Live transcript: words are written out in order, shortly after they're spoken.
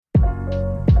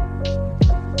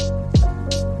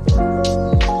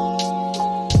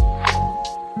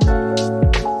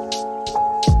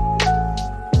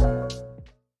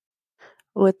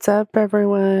What's up,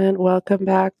 everyone? Welcome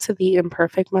back to the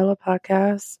Imperfect Mellow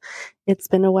podcast. It's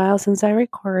been a while since I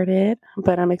recorded,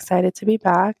 but I'm excited to be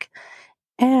back.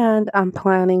 And I'm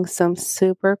planning some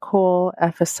super cool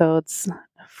episodes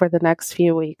for the next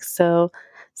few weeks. So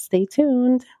stay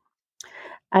tuned.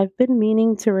 I've been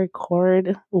meaning to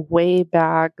record way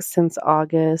back since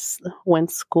August when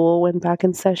school went back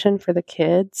in session for the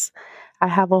kids. I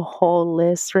have a whole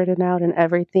list written out and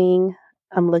everything.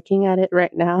 I'm looking at it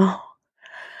right now.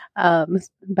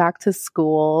 Back to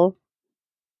school,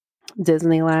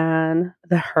 Disneyland,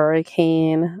 the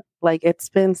hurricane. Like, it's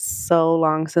been so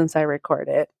long since I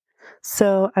recorded.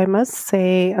 So I must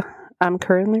say, I'm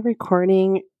currently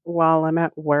recording while I'm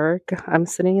at work. I'm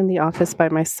sitting in the office by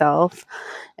myself.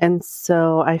 And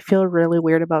so I feel really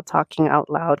weird about talking out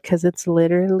loud because it's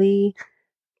literally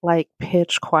like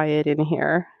pitch quiet in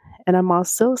here. And I'm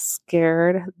also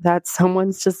scared that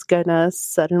someone's just gonna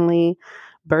suddenly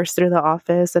burst through the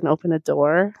office and open a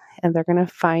door and they're gonna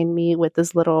find me with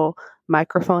this little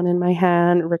microphone in my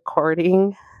hand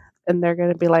recording. And they're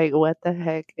gonna be like, what the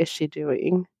heck is she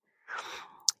doing?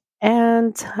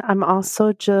 And I'm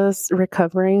also just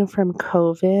recovering from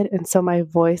COVID. And so my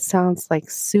voice sounds like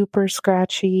super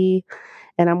scratchy.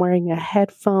 And I'm wearing a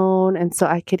headphone. And so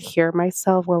I could hear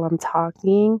myself while I'm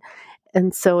talking.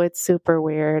 And so it's super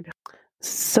weird.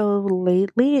 So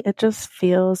lately, it just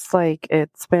feels like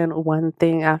it's been one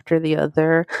thing after the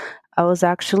other. I was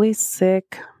actually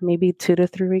sick maybe 2 to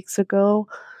 3 weeks ago.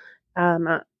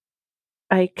 Um,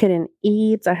 I couldn't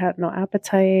eat. I had no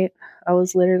appetite. I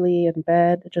was literally in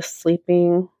bed, just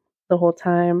sleeping the whole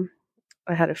time.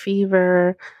 I had a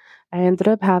fever. I ended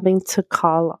up having to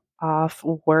call off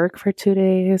work for 2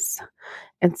 days.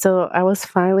 And so I was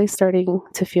finally starting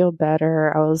to feel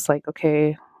better. I was like,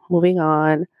 okay, moving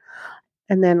on.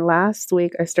 And then last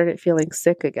week, I started feeling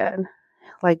sick again,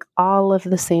 like all of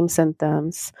the same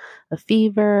symptoms: a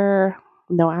fever,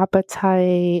 no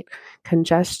appetite,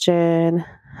 congestion.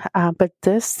 But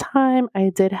this time,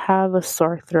 I did have a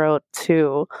sore throat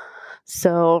too.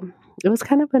 So it was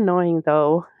kind of annoying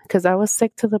though, because I was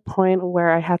sick to the point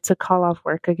where I had to call off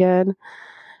work again.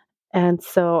 And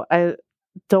so I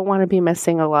don't want to be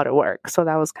missing a lot of work. So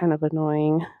that was kind of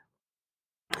annoying.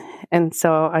 And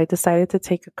so I decided to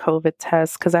take a COVID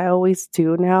test because I always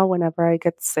do now whenever I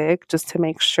get sick, just to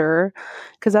make sure,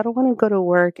 because I don't want to go to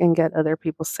work and get other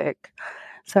people sick.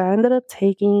 So I ended up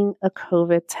taking a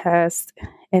COVID test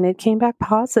and it came back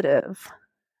positive.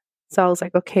 So I was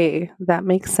like, okay, that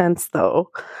makes sense though,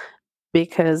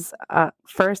 because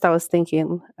first I was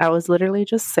thinking I was literally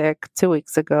just sick 2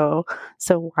 weeks ago.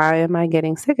 So why am I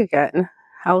getting sick again?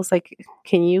 I was like,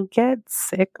 can you get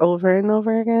sick over and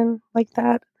over again like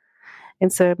that?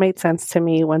 And so it made sense to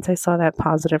me once I saw that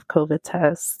positive COVID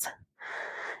test.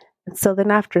 And so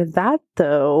then after that,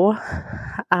 though,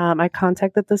 I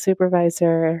contacted the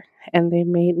supervisor and they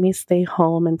made me stay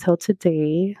home until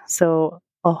today. So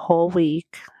a whole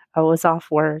week, I was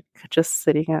off work, just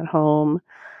sitting at home,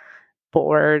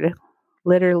 bored,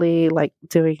 literally like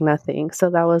doing nothing.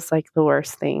 So that was like the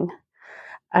worst thing.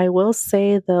 I will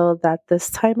say though that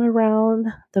this time around,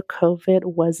 the COVID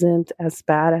wasn't as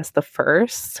bad as the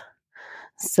first.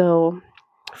 So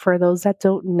for those that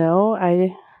don't know,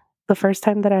 I the first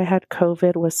time that I had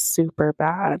COVID was super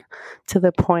bad, to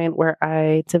the point where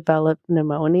I developed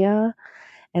pneumonia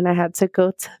and I had to go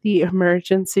to the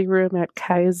emergency room at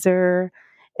Kaiser.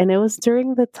 And it was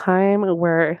during the time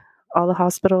where all the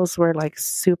hospitals were like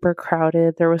super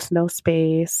crowded. There was no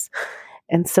space.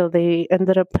 And so they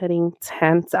ended up putting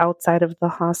tents outside of the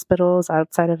hospitals,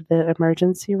 outside of the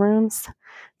emergency rooms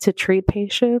to treat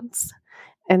patients.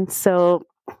 And so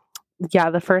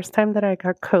yeah, the first time that I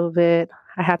got COVID,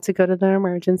 I had to go to the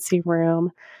emergency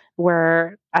room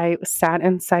where I sat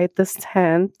inside this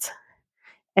tent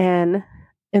and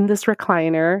in this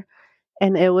recliner,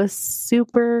 and it was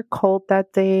super cold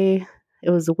that day.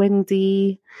 It was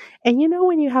windy. And you know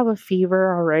when you have a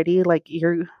fever already, like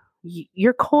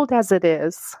you're cold as it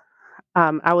is.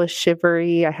 I was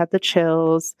shivery, I had the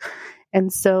chills.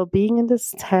 And so being in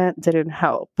this tent didn't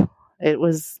help. It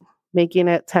was making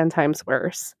it 10 times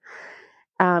worse.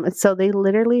 And so they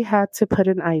literally had to put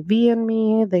an IV in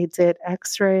me. They did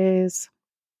x-rays,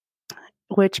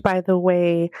 which, by the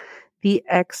way, the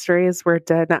x-rays were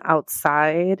done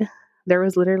outside. There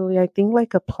was literally, I think,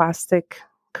 like a plastic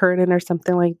curtain or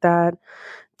something like that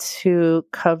to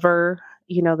cover,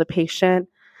 the patient.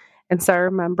 And so I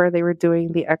remember they were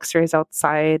doing the x-rays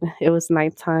outside. It was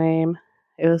nighttime.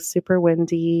 It was super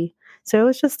windy. So it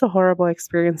was just a horrible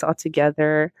experience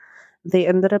altogether. They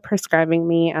ended up prescribing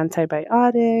me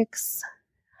antibiotics.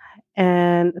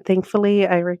 And thankfully,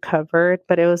 I recovered,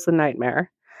 but it was a nightmare.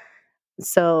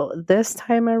 So this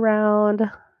time around,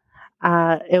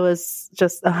 it was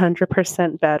just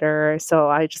 100% better. So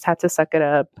I just had to suck it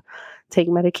up, take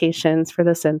medications for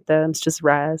the symptoms, just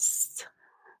rest,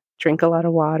 drink a lot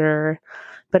of water.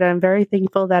 But I'm very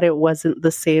thankful that it wasn't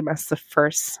the same as the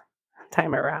first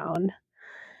time around.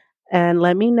 And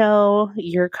let me know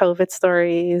your COVID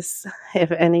stories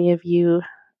if any of you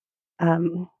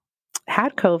um,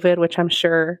 had COVID, which I'm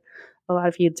sure a lot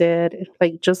of you did,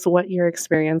 like just what your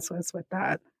experience was with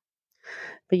that.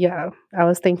 But yeah, I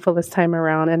was thankful this time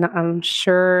around, and I'm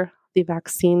sure the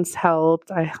vaccines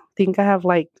helped. I think I have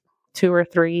like two or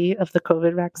three of the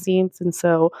COVID vaccines, and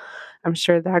so I'm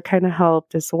sure that kind of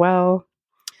helped as well.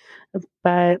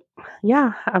 But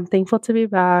yeah, I'm thankful to be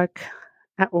back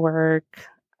at work.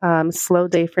 Slow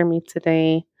day for me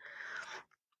today.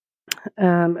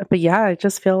 But yeah, I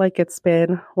just feel like it's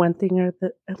been one thing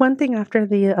after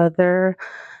the other.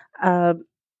 Um,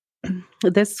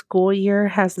 this school year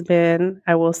has been,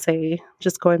 I will say,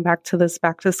 just going back to this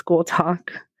back to school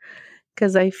talk,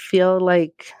 because I feel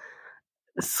like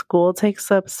school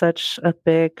takes up such a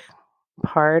big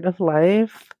part of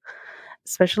life,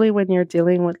 especially when you're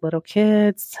dealing with little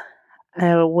kids,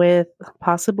 with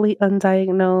possibly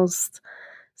undiagnosed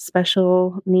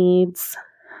special needs.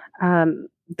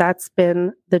 That's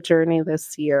been the journey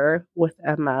this year with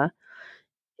Emma,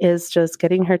 is just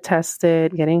getting her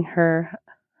tested, getting her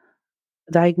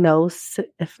diagnosed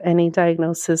if any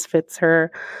diagnosis fits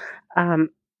her.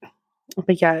 Um,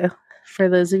 but yeah, for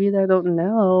those of you that don't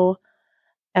know,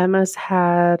 Emma's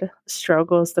had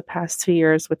struggles the past 2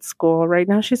 years with school. Right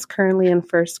now, she's currently in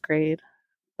first grade,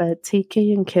 but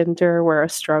TK and Kinder were a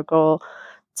struggle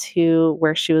to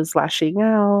where she was lashing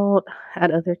out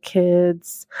at other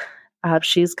kids.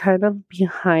 She's kind of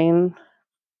behind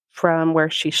from where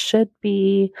she should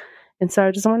be. And so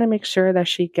I just want to make sure that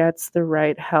she gets the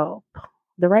right help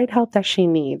that she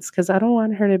needs, because I don't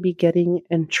want her to be getting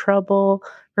in trouble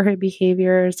for her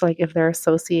behaviors, like if they're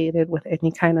associated with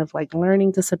any kind of like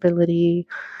learning disability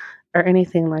or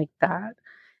anything like that.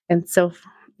 And so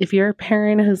if you're a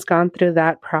parent who's gone through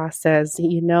that process,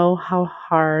 you know how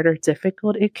hard or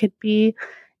difficult it could be.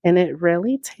 And it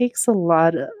really takes a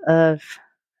lot of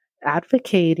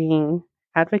advocating,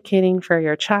 advocating for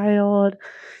your child,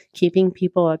 keeping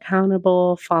people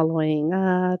accountable, following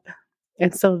up.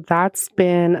 And so that's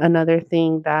been another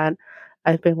thing that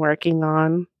I've been working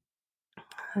on.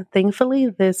 Thankfully,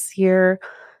 this year,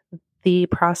 the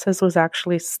process was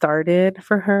actually started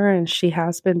for her, and she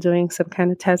has been doing some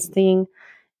kind of testing.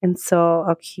 And so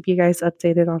I'll keep you guys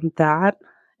updated on that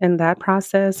and that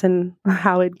process and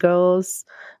how it goes.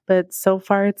 But so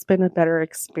far, it's been a better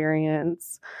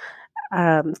experience.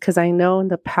 Because I know in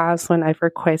the past when I've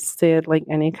requested like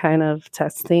any kind of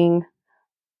testing,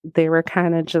 they were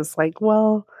kind of just like,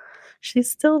 well,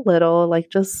 she's still little, like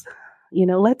just,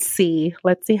 let's see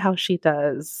how she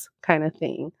does kind of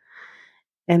thing.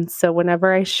 And so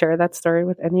whenever I share that story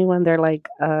with anyone, they're like,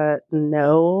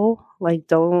 no, like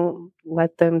don't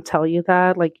let them tell you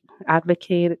that, like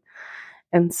advocate.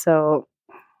 And so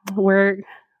we're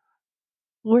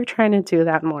we're trying to do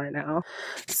that more now.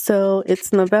 So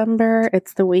it's November,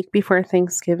 it's the week before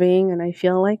Thanksgiving, and I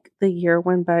feel like the year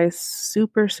went by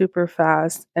super, super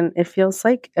fast. And it feels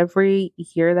like every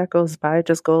year that goes by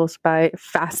just goes by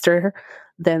faster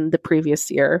than the previous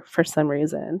year for some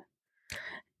reason.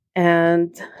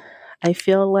 And I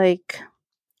feel like,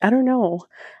 I don't know,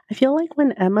 I feel like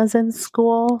when Emma's in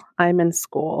school, I'm in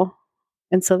school.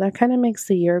 And so that kind of makes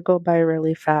the year go by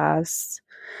really fast.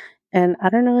 And I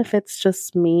don't know if it's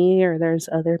just me or there's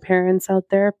other parents out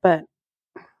there, but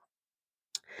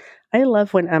I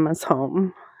love when Emma's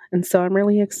home. And so I'm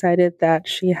really excited that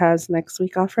she has next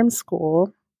week off from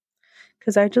school,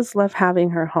 because I just love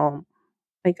having her home.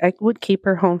 Like, I would keep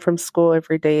her home from school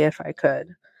every day if I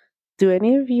could. Do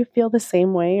any of you feel the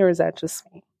same way, or is that just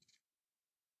me?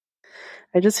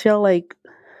 I just feel like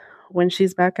when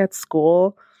she's back at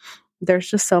school,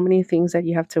 there's just so many things that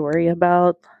you have to worry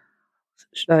about,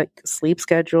 like sleep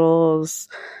schedules,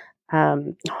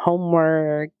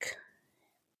 homework,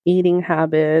 eating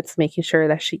habits, making sure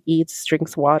that she eats,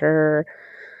 drinks water,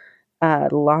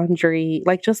 laundry,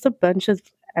 like just a bunch of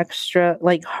extra,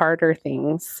 like harder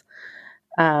things.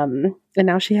 And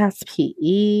now she has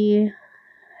PE.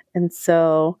 And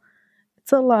so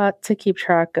it's a lot to keep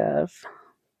track of.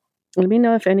 Let me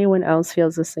know if anyone else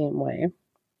feels the same way.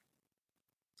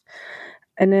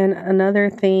 And then another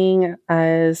thing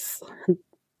is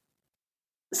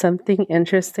something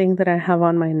interesting that I have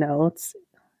on my notes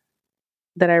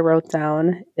that I wrote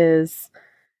down is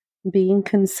being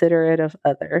considerate of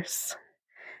others.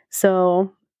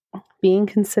 So being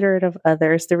considerate of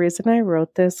others. The reason I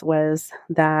wrote this was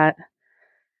that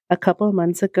a couple of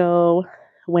months ago,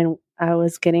 when I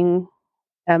was getting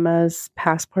Emma's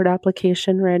passport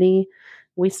application ready,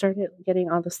 we started getting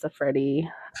all the stuff ready.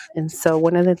 And so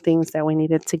one of the things that we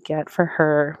needed to get for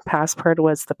her passport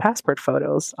was the passport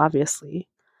photos, obviously.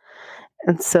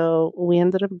 And so we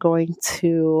ended up going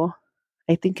to,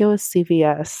 I think it was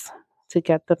CVS, to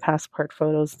get the passport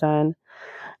photos done.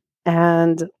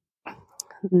 And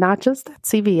not just at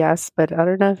CVS, but I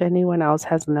don't know if anyone else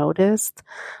has noticed,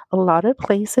 a lot of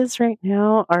places right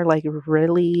now are like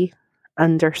really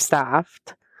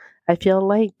understaffed. I feel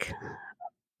like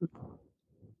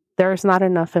there's not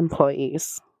enough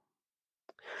employees,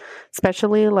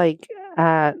 especially like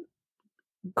at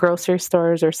grocery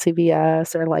stores or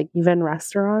CVS or like even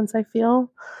restaurants. I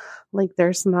feel like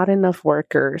there's not enough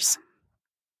workers.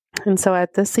 And so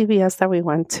at the CVS that we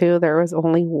went to, there was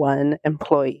only one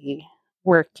employee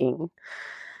working.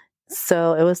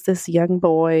 So it was this young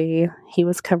boy. He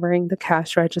was covering the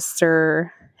cash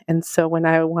register. And so when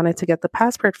I wanted to get the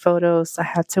passport photos, I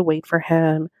had to wait for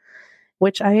him,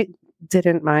 which I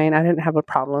didn't mind. I didn't have a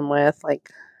problem with. Like,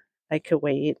 I could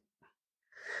wait.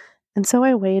 And so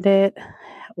I waited.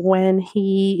 When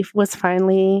he was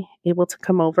finally able to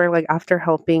come over, like after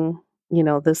helping,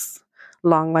 this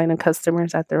long line of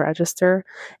customers at the register.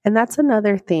 And that's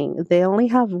another thing. They only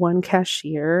have one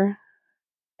cashier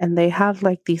and they have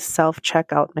like these self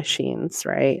checkout machines,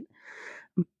 right?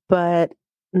 But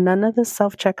none of the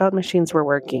self checkout machines were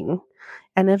working.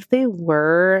 And if they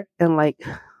were and like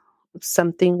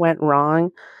something went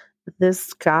wrong,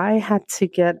 this guy had to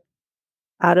get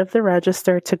out of the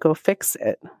register to go fix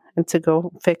it and to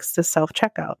go fix the self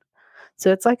checkout.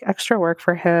 So it's like extra work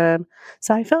for him.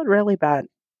 So I felt really bad.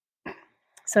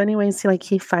 So, anyways, like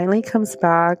he finally comes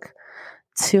back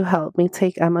to help me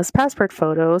take Emma's passport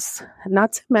photos.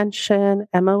 Not to mention,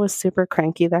 Emma was super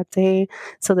cranky that day,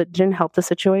 so that didn't help the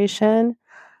situation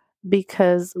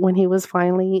because when he was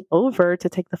finally over to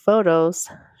take the photos,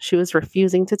 she was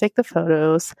refusing to take the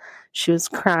photos. She was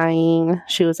crying.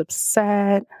 She was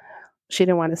upset. She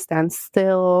didn't want to stand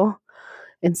still.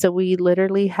 And so we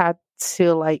literally had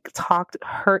to like talk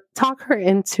her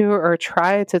into, or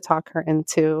try to talk her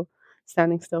into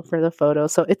standing still for the photo.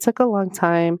 So it took a long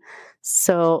time.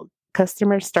 So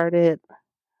customers started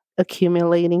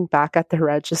accumulating back at the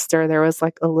register. There was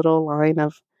like a little line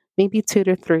of maybe 2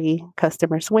 to 3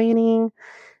 customers waiting.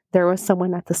 There was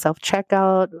someone at the self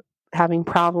checkout having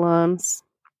problems.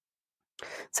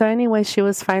 So anyway, she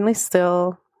was finally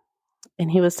still and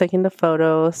he was taking the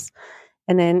photos.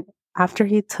 And then after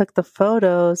he took the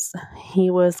photos,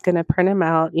 he was going to print them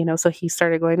out, so he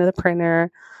started going to the printer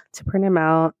to print them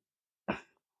out.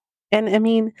 And I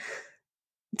mean,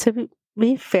 to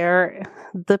be fair,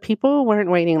 the people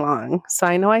weren't waiting long. So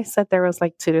I know I said there was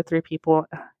like 2 to 3 people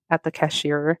at the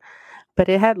cashier, but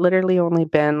it had literally only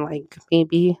been like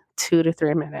maybe 2 to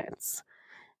 3 minutes.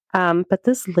 But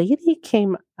this lady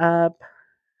came up.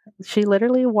 She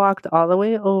literally walked all the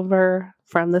way over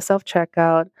from the self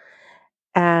checkout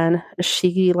and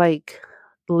she like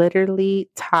literally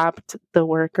tapped the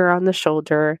worker on the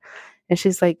shoulder and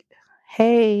she's like,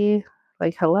 "Hey,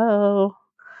 like, hello."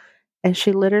 And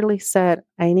she literally said,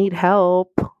 "I need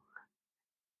help."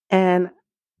 And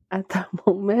at that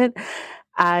moment,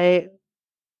 I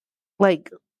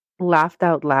like laughed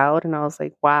out loud and I was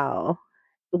like, wow.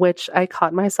 Which I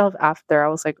caught myself after. I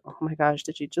was like, oh my gosh,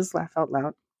 did you just laugh out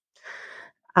loud?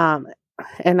 Um,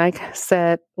 and I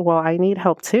said, well, I need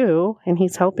help too. And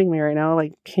he's helping me right now.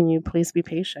 Like, can you please be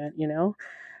patient,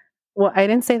 Well, I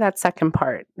didn't say that second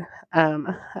part.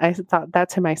 I thought that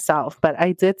to myself, but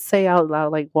I did say out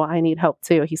loud, like, well, I need help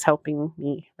too. He's helping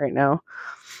me right now.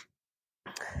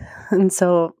 And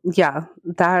so, yeah,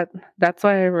 that's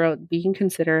why I wrote being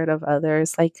considerate of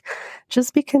others. Like,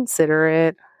 just be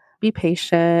considerate, be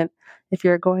patient. If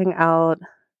you're going out,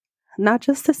 not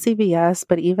just to CVS,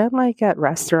 but even like at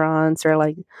restaurants or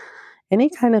like any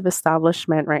kind of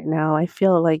establishment right now, I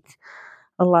feel like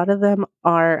a lot of them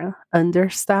are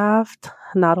understaffed.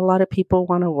 Not a lot of people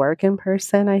want to work in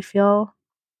person, I feel.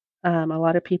 A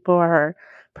lot of people are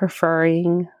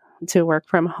preferring to work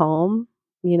from home,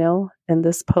 in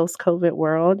this post COVID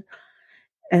world.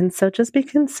 And so just be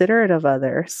considerate of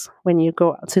others when you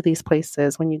go out to these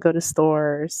places, when you go to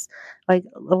stores. Like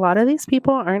a lot of these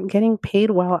people aren't getting paid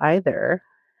well either.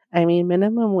 I mean,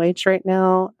 minimum wage right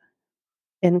now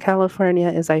in California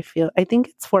is, I think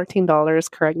it's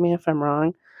 $14. Correct me if I'm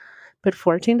wrong, but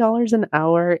 $14 an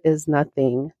hour is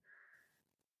nothing,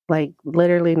 like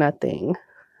literally nothing.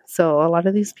 So a lot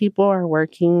of these people are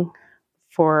working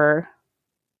for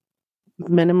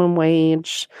minimum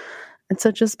wage. And so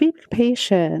just be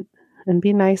patient and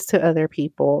be nice to other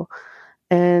people.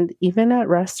 And even at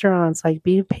restaurants, like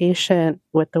be patient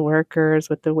with the workers,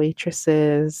 with the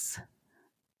waitresses,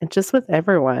 and just with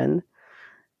everyone.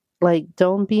 Like,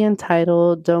 don't be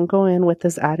entitled. Don't go in with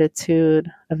this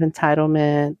attitude of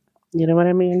entitlement. You know what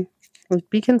I mean? Like,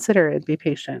 be considerate, be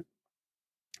patient.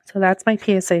 So that's my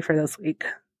PSA for this week.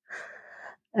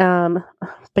 Um,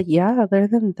 but yeah, other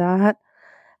than that,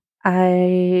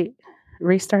 I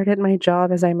restarted my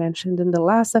job as I mentioned in the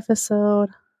last episode.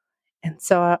 And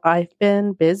so I've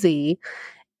been busy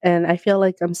and I feel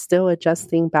like I'm still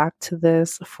adjusting back to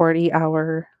this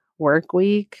 40-hour work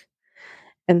week.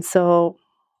 And so,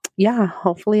 yeah,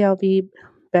 hopefully I'll be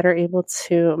better able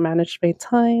to manage my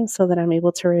time so that I'm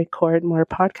able to record more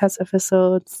podcast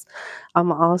episodes.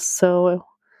 I'm also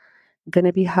going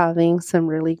to be having some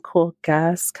really cool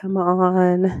guests come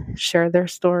on, share their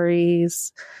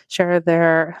stories, share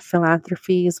their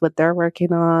philanthropies, what they're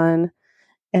working on,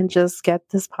 and just get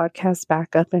this podcast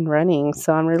back up and running.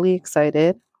 So I'm really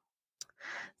excited.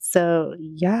 So,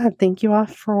 yeah, thank you all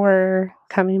for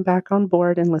coming back on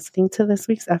board and listening to this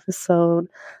week's episode.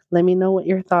 Let me know what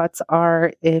your thoughts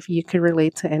are, if you could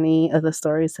relate to any of the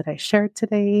stories that I shared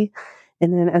today.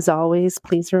 And then, as always,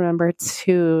 please remember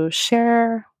to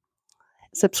share,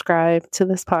 subscribe to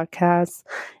this podcast,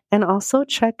 and also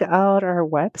check out our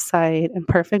website,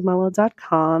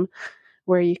 imperfectmellow.com,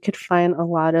 where you could find a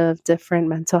lot of different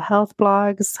mental health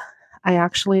blogs. I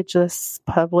actually just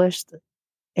published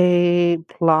a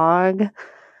blog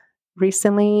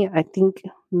recently, I think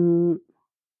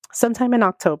sometime in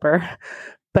October,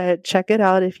 but check it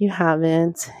out if you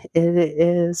haven't. It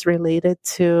is related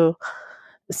to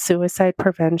suicide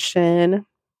prevention.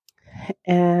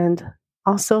 And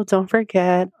also, don't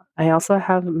forget, I also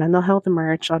have mental health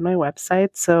merch on my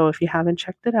website. So if you haven't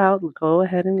checked it out, go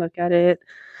ahead and look at it.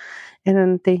 And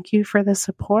then thank you for the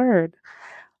support.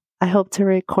 I hope to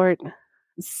record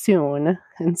soon.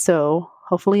 And so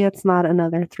hopefully it's not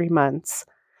another 3 months.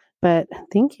 But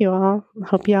thank you all.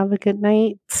 Hope you have a good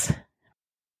night.